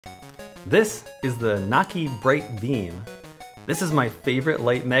This is the Naki Brite Beam. This is my favorite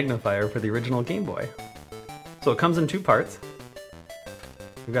light magnifier for the original Game Boy. So it comes in two parts.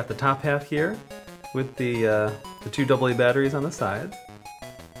 We've got the top half here with the two AA batteries on the sides.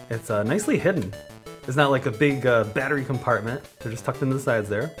 It's nicely hidden. It's not like a big battery compartment. They're just tucked into the sides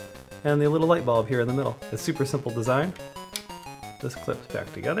there. And the little light bulb here in the middle. It's super simple design. This clips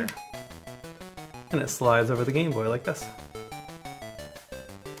back together. And it slides over the Game Boy like this.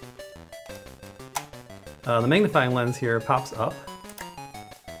 The magnifying lens here pops up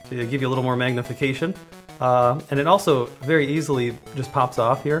to give you a little more magnification. And it also very easily just pops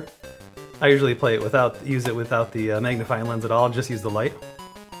off here. I usually use it without the magnifying lens at all, just use the light.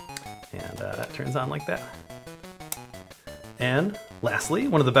 And that turns on like that. And lastly,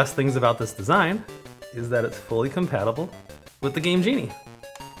 one of the best things about this design is that it's fully compatible with the Game Genie.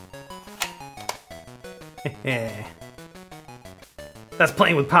 That's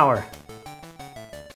playing with power.